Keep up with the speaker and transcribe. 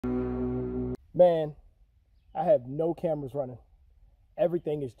Man, I have no cameras running.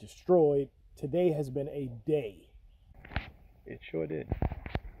 Everything is destroyed. Today has been a day. It sure did.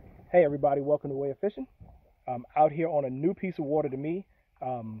 Hey everybody, welcome to Way of Fishing. I'm out here on a new piece of water to me.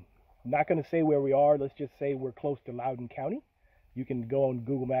 Not going to say where we are. Let's just say we're close to Loudoun County. You can go on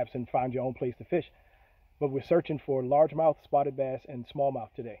Google Maps and find your own place to fish. But we're searching for largemouth, spotted bass, and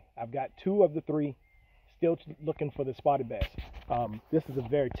smallmouth today. I've got 2 of the 3. Still looking for the spotted bass. This is a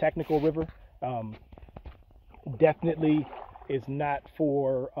very technical river. Definitely is not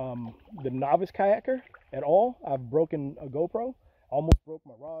for the novice kayaker at all. I've broken a GoPro, almost broke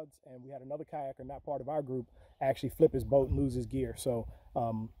my rods, and we had another kayaker, not part of our group, actually flip his boat and lose his gear. So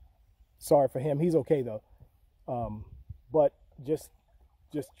sorry for him. He's okay though. But just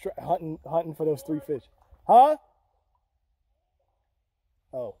hunting for those 3 fish. Huh?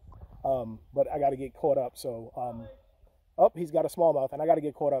 Oh. But I got to get caught up. So oh, he's got a smallmouth, and I got to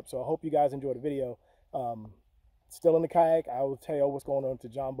get caught up. So I hope you guys enjoy the video. Still in the kayak. I will tell you what's going on to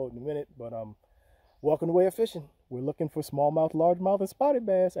John boat in a minute, but welcome to Way of Fishing. We're looking for smallmouth, largemouth, and spotted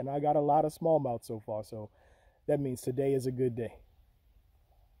bass, and I got a lot of smallmouth so far, so that means today is a good day.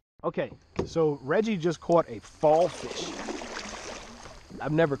 Okay, so Reggie just caught a fall fish.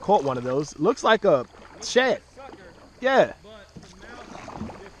 I've never caught one of those. Looks like a shad. Yeah. But the mouth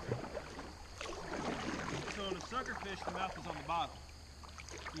is different. So the sucker fish, the mouth is on the bottom.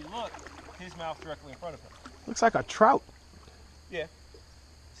 You look, his mouth directly in front of him. Looks like a trout. Yeah.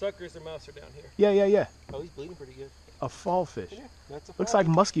 Suckers, their mouths are down here. Yeah. Oh, he's bleeding pretty good. A fall fish. Yeah, that's a fall. Looks like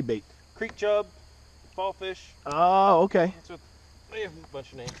musky bait. Creek chub, fall fish. Oh, okay. That's what, they have a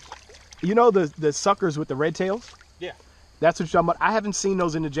bunch of names. You know the suckers with the red tails? Yeah. That's what you're talking about. I haven't seen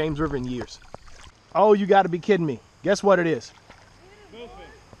those in the James River in years. Oh, you got to be kidding me. Guess what it is?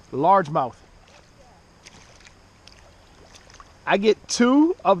 Largemouth. I get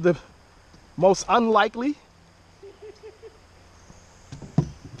 2 of the most unlikely.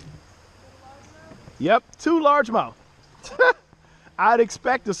 Yep, 2 largemouth. I'd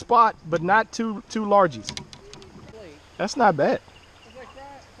expect a spot, but not two largies. That's not bad.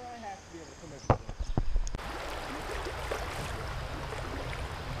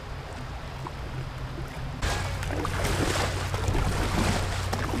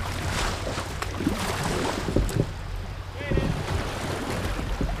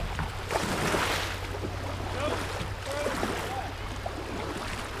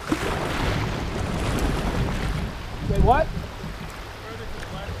 What?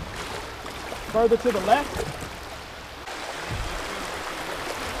 Further to the left?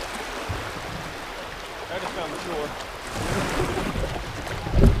 I just found the shore.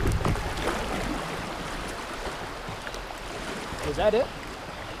 Was that it?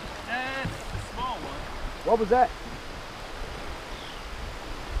 That's a small one. What was that?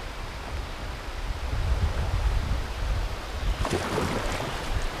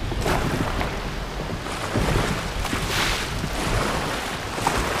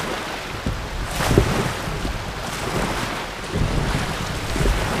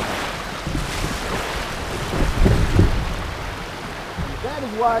 That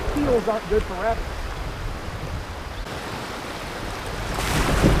is why keels aren't good for rabbits.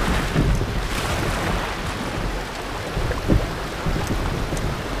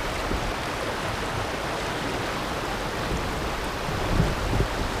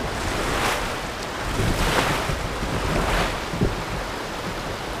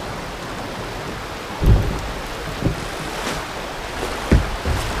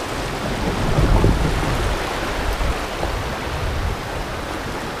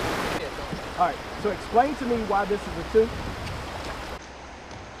 All right, so explain to me why this is a 2.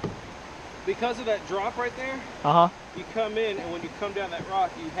 Because of that drop right there, you come in, and when you come down that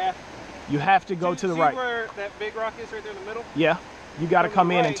rock, you have to go to the see right. Where that big rock is right there in the middle? Yeah, you got to come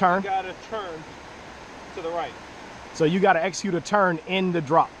in and turn. You got to turn to the right. So you got to execute a turn in the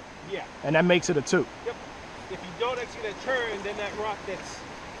drop. Yeah. And that makes it a 2. Yep. If you don't execute that turn, then that rock that's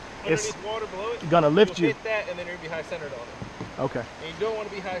underneath water below it, gonna lift you. Hit that, and then you'll be high centered on it. Okay. And you don't want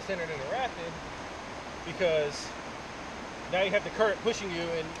to be high centered in a rapid because now you have the current pushing you,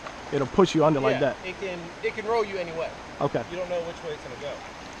 and it'll push you under like that. It can roll you anyway. Okay. You don't know which way it's gonna go.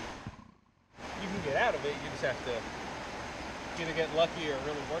 You can get out of it. You just have to either get lucky or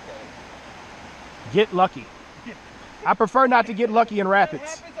really work at it. Get lucky. I prefer not to get lucky in rapids. It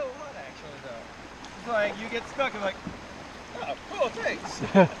happens a lot, actually, though. It's like you get stuck and like, oh, cool, thanks.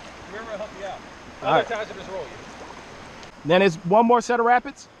 Remember, I'll help you out. Other times it'll just roll you. Then is one more set of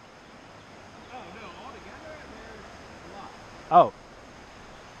rapids? Oh, no, altogether, there's a lot. Oh.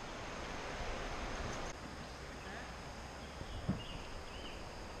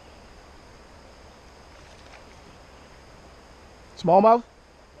 Smallmouth?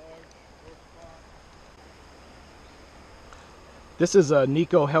 This is a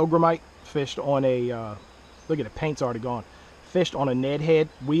Nikko Helgramite fished on a, look at the paint's already gone. Fished on a Ned head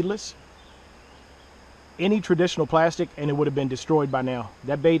weedless. Any traditional plastic and it would have been destroyed by now.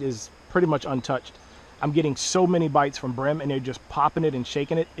 That bait is pretty much untouched. I'm getting so many bites from brim and they're just popping it and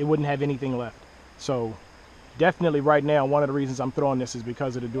shaking it, it wouldn't have anything left. So definitely right now, one of the reasons I'm throwing this is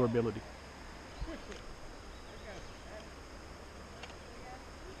because of the durability.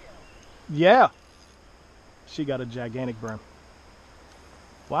 Yeah, she got a gigantic brim.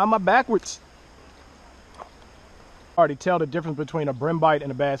 Why am I backwards? I already tell the difference between a brim bite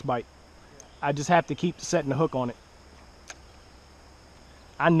and a bass bite. I just have to keep setting the hook on it.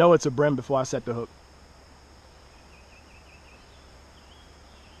 I know it's a brim before I set the hook.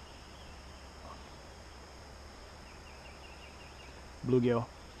 Bluegill.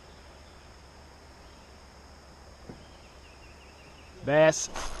 Bass.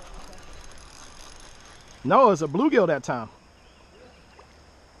 No, it's a bluegill that time.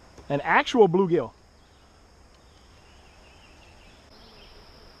 An actual bluegill.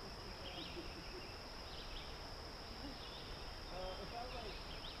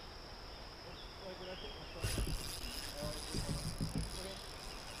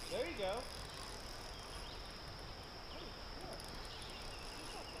 There you go.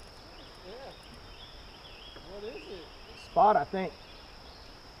 Yeah. What is it? Spot, I think.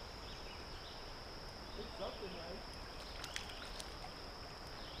 It's something, right?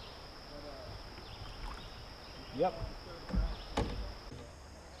 Yep.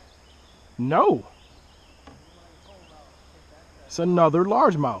 No. It's another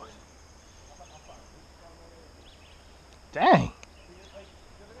largemouth. Dang.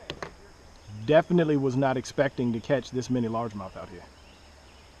 Definitely was not expecting to catch this many largemouth out here.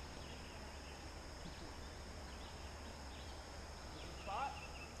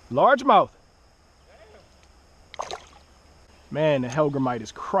 Largemouth. Man, the Helgramite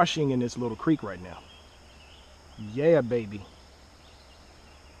is crushing in this little creek right now. Yeah, baby.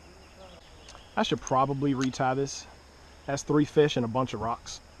 I should probably retie this. That's 3 fish and a bunch of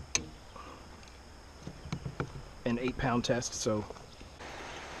rocks. An 8-pound test, so.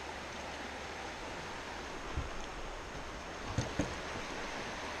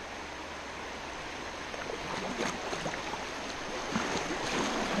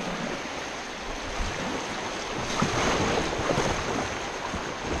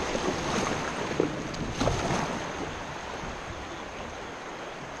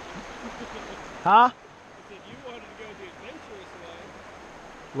 Huh? I said you wanted to go the adventurous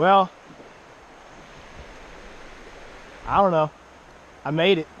way. Well, I don't know. I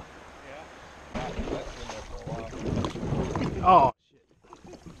made it. Yeah. That's been there for a while. Oh, shit.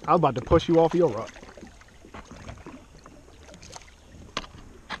 I was about to push you off your rock.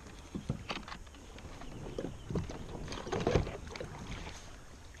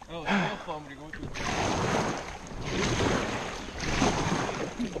 Oh, it's real fun when you're going through.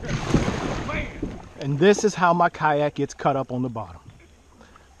 Man! And this is how my kayak gets cut up on the bottom.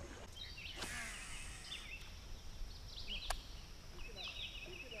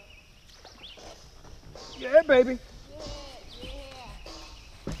 Yeah, baby.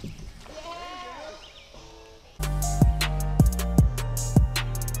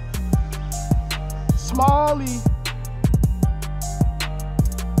 Smallie.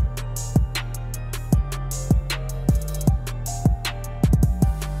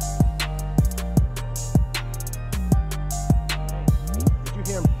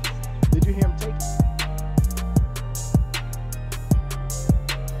 Did you hear him take it?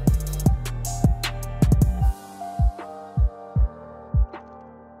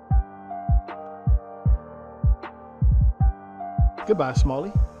 Goodbye,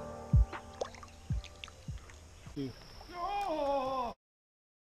 Smallie. Oh!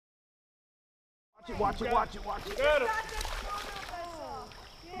 Watch it, watch it, watch it. Got him!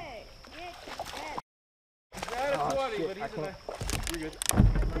 Yay! He's at a 20, shit, but he's in a... You're good.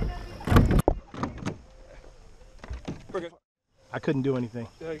 We're good. I couldn't do anything.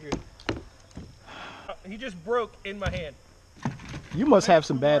 Yeah, you're good. He just broke in my hand. You must have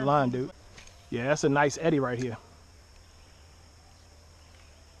some bad line, dude. Yeah, that's a nice eddy right here.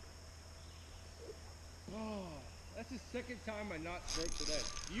 Oh, that's the second time I not broke today.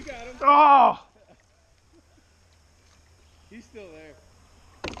 You got him. Oh! He's still there.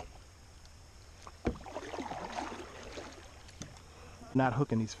 Not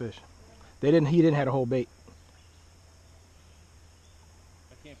hooking these fish. He didn't have a whole bait.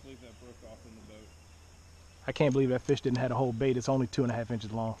 I can't believe that broke off in the boat. I can't believe that fish didn't have a whole bait. It's only 2.5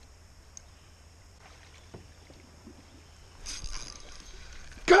 inches long.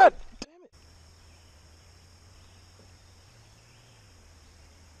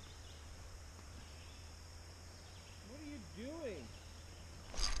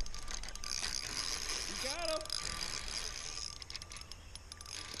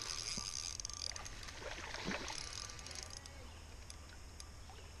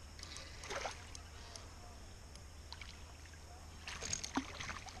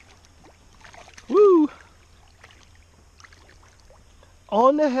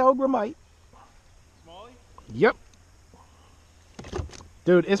 on the Helgramite. Smallie? Yep.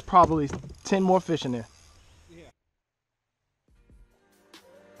 Dude, it's probably 10 more fish in there. Yeah.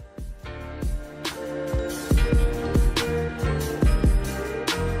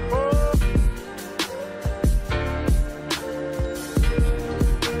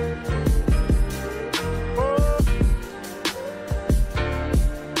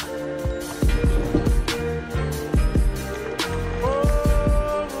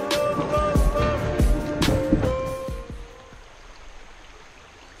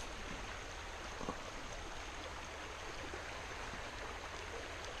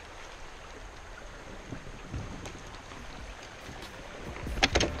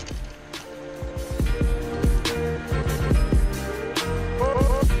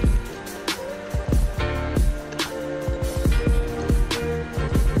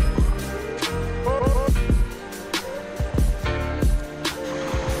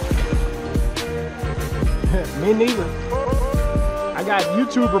 Me neither. I got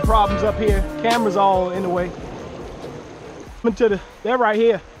YouTuber problems up here. Camera's all in the way. They're right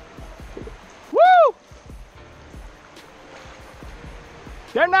here. Woo!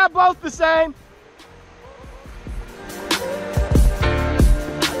 They're not both the same.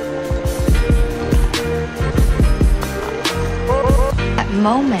 That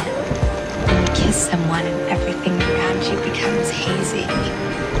moment when you kiss someone and everything around you becomes hazy.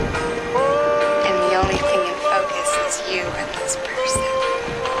 And the only thing in focus is you and this person.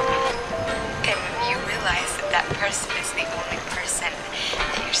 And you realize that that person is the only person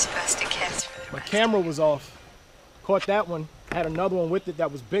that you're supposed to kiss for the My rest camera of was off. Caught that one. Had another one with it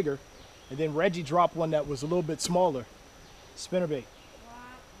that was bigger. And then Reggie dropped one that was a little bit smaller. Spinnerbait.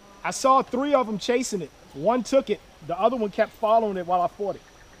 I saw 3 of them chasing it. One took it. The other one kept following it while I fought it.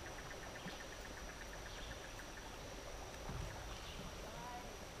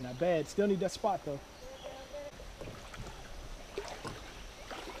 Not bad. Still need that spot though.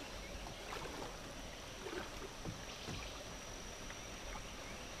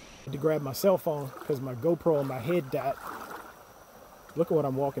 To grab my cell phone because my GoPro on my head died. Look at what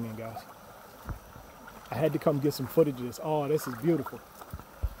I'm walking in, guys. I had to come get some footage of this. Oh, this is beautiful.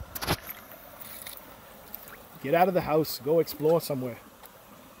 Get out of the house, go explore somewhere.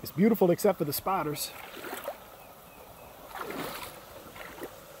 It's beautiful except for the spiders.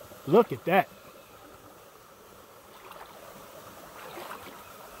 Look at that.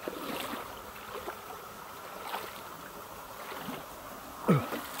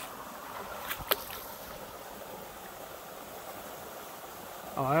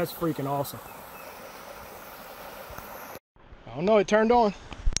 Oh, that's freaking awesome. I don't know, it turned on.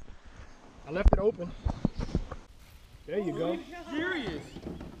 I left it open. There you go. Serious?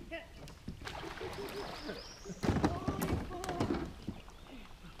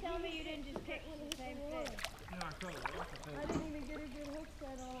 Tell me you didn't just pick the same fish. I didn't even get a good hook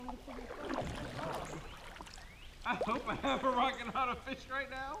set on him because it's I hope I have a rocking out of fish right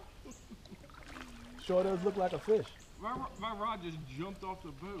now. Sure does look like a fish. My rod just jumped off the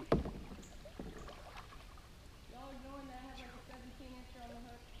boat. y'all knowing that I have like a 17-incher on the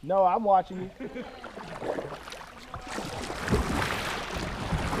hook. No, I'm watching you.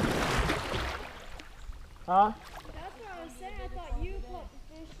 Huh? That's what I was saying. I thought you caught the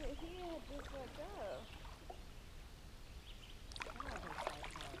fish that he had just let go.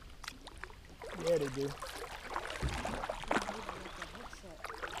 Yeah, they do.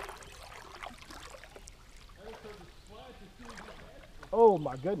 Oh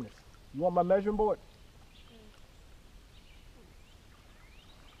my goodness. You want my measuring board?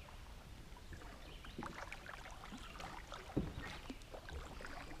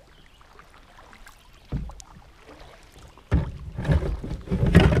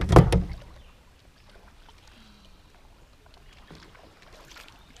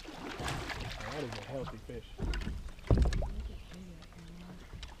 That is a healthy fish.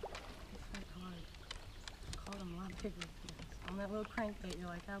 On that little crankbait, you're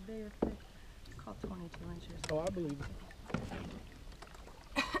like, how big is it? It's called 22 inches. Oh, I believe it.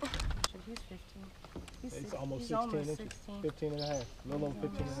 He's 15. It's almost he's 16 almost inches. 16. 15 and a half. A little over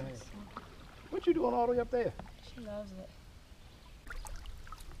 15 and a half. 16. What you doing all the way up there? She loves it.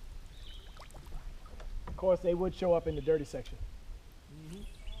 Of course, they would show up in the dirty section.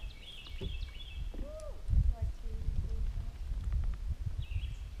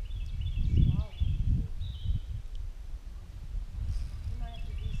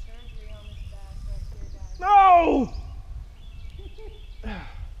 No!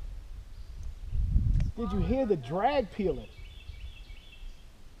 Did you hear the drag peeling?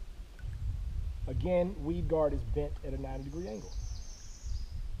 Again, weed guard is bent at a 90-degree angle.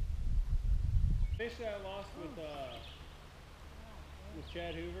 Fish that I lost with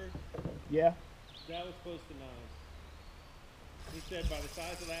Chad Hoover, Yeah. that was close to 9. He said by the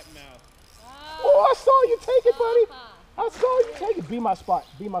size of that mouth. Oh, I saw you take it, buddy. I saw you take it. Be my spot.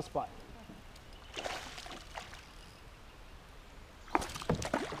 Be my spot.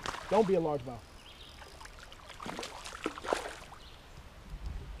 Don't be a largemouth.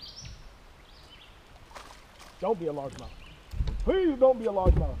 Don't be a largemouth. Please don't be a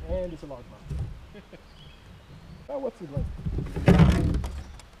largemouth. And it's a largemouth. Oh, what's his length?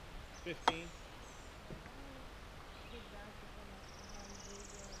 15.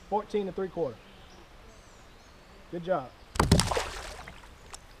 14 3/4. Good job.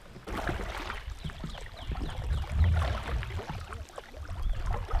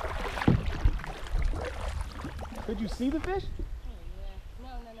 Did you see the fish? No,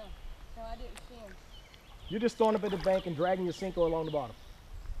 I didn't see him. You're just throwing up at the bank and dragging your sinker along the bottom.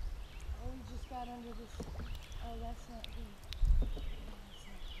 Oh, he just got under this. Oh, that's not good.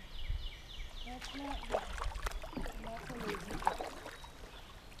 That's not good. That's a loser.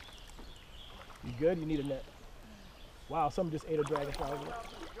 You good? You need a net. Wow, someone just ate a dragonfly.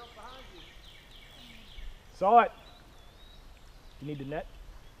 Saw it. You need the net?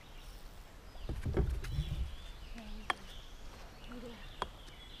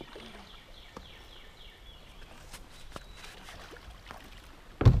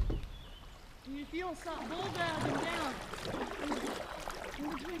 If you don't stop bulldogging down, in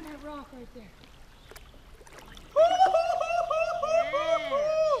between that rock right there.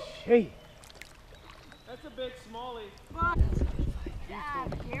 Hey. That's a big smallie.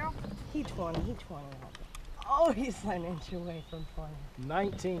 He 20. Oh, he's an inch away from 20.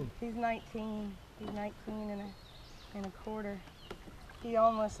 19. He's 19. He's 19 and a quarter. He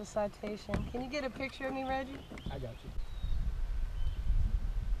almost a citation. Can you get a picture of me, Reggie? I got you.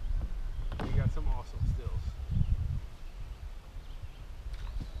 You got some awesome stills.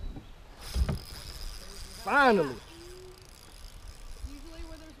 Finally. Usually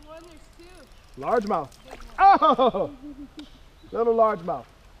where there's one, there's two. Largemouth. Oh! Little largemouth.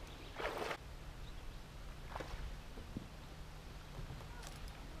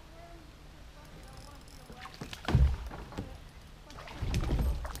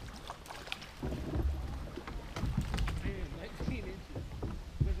 Man, 19 inches.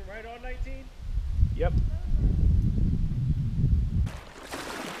 Was it right on 19? Yep.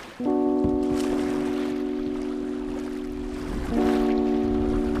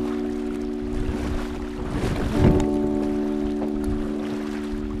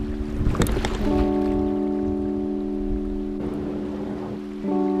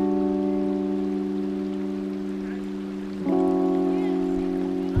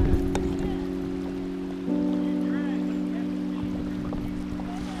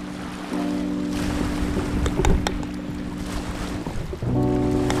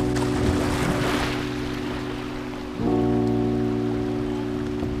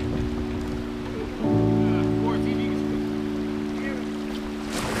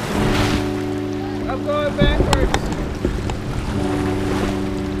 I'm going backwards.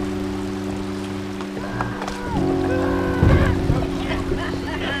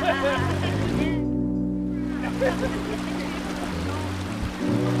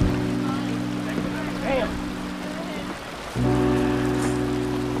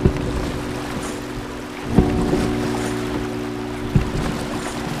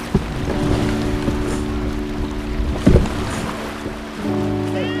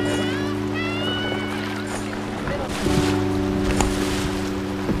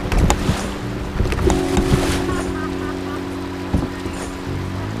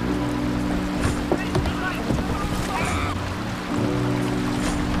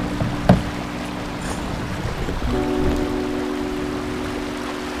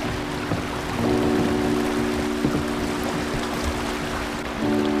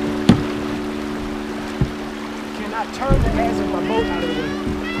 Cannot turn the hands of my boat out of the way.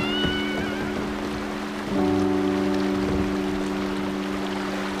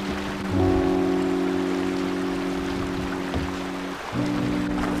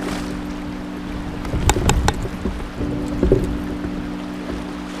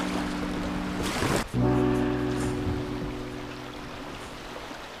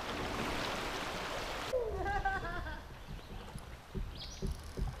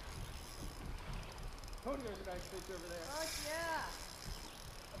 Tony, there's a nice fish over there. Oh, yeah.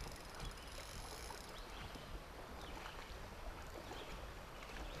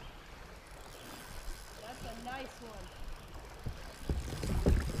 That's a nice one.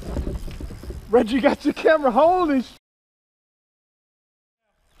 Reggie got your camera. Holy sh!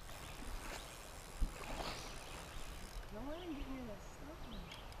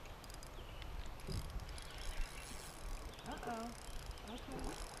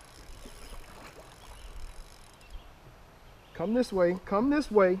 Come this way. Come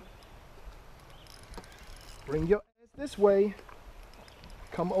this way. Bring your ass this way.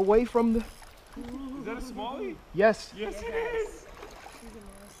 Come away from the... Is that a smallie? Yes. Yes, it is.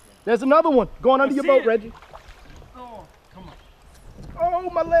 There's another one going under your boat, Reggie. Oh, come on. Oh,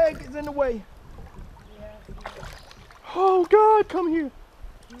 my leg is in the way. Oh, God, come here.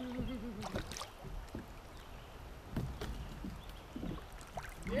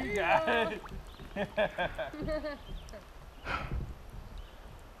 You got it.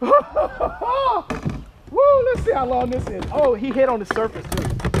 Woo, let's see how long this is. Oh, he hit on the surface, too.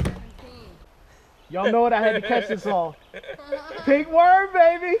 Y'all know what I had to catch this on. Pink worm,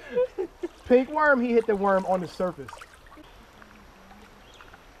 baby. Pink worm, he hit the worm on the surface.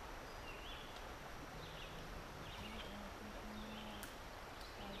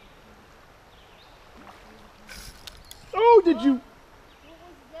 Oh, did you?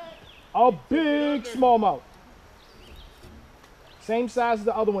 A big smallmouth. Same size as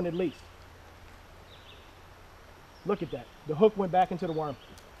the other one at least. Look at that. The hook went back into the worm.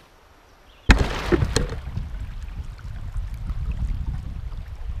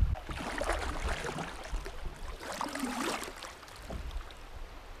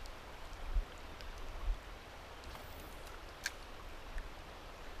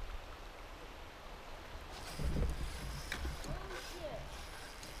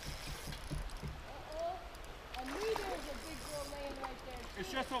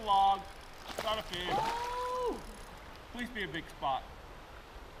 It's just a log. It's not a fish. Oh! Please be a big spot.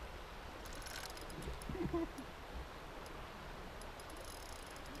 I didn't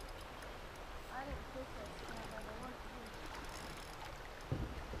fish that spot, but I want to.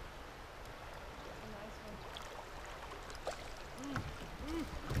 A nice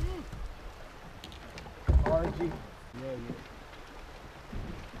one. RG. Yeah, yeah.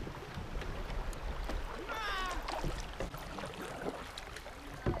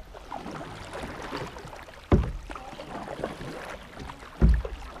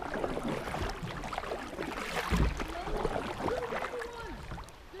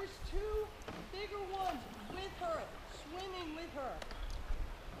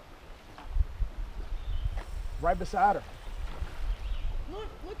 Right beside her.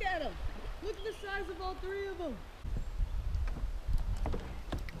 Look at them. Look at the size of all three of them.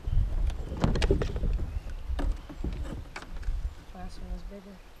 Last one was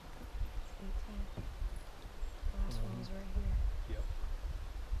bigger. 18. Last one was right here. Yep.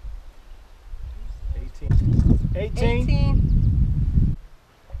 18. 18.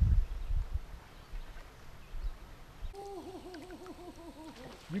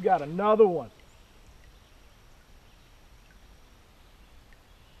 You got another one.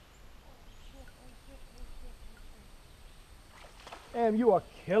 Damn, you are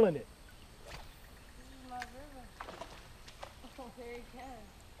killing it. This is my river. Oh, there you go.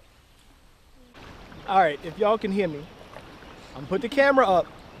 All right, if y'all can hear me, I'm gonna put the camera up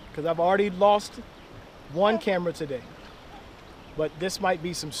because I've already lost one camera today. But this might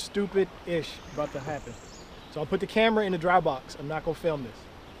be some stupid-ish about to happen. So I'll put the camera in the dry box. I'm not gonna film this.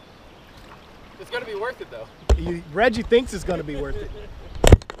 It's gonna be worth it though. Reggie thinks it's gonna be worth it.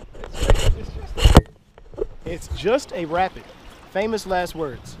 It's just a rapid. Famous last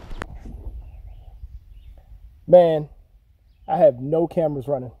words. Man, I have no cameras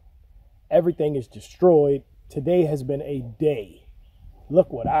running. Everything is destroyed. Today has been a day.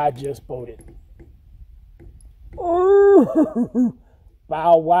 Look what I just boated. Ooh,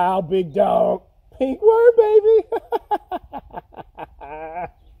 bow wow, big dog. Pink worm, baby.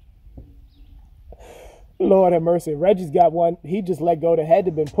 Lord have mercy. Reggie's got one. He just let go. The head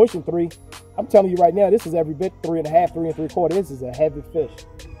had been pushing 3. I'm telling you right now, this is every bit 3.5, 3 3/4. This is a heavy fish.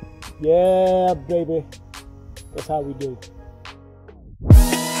 Yeah, baby. That's how we do.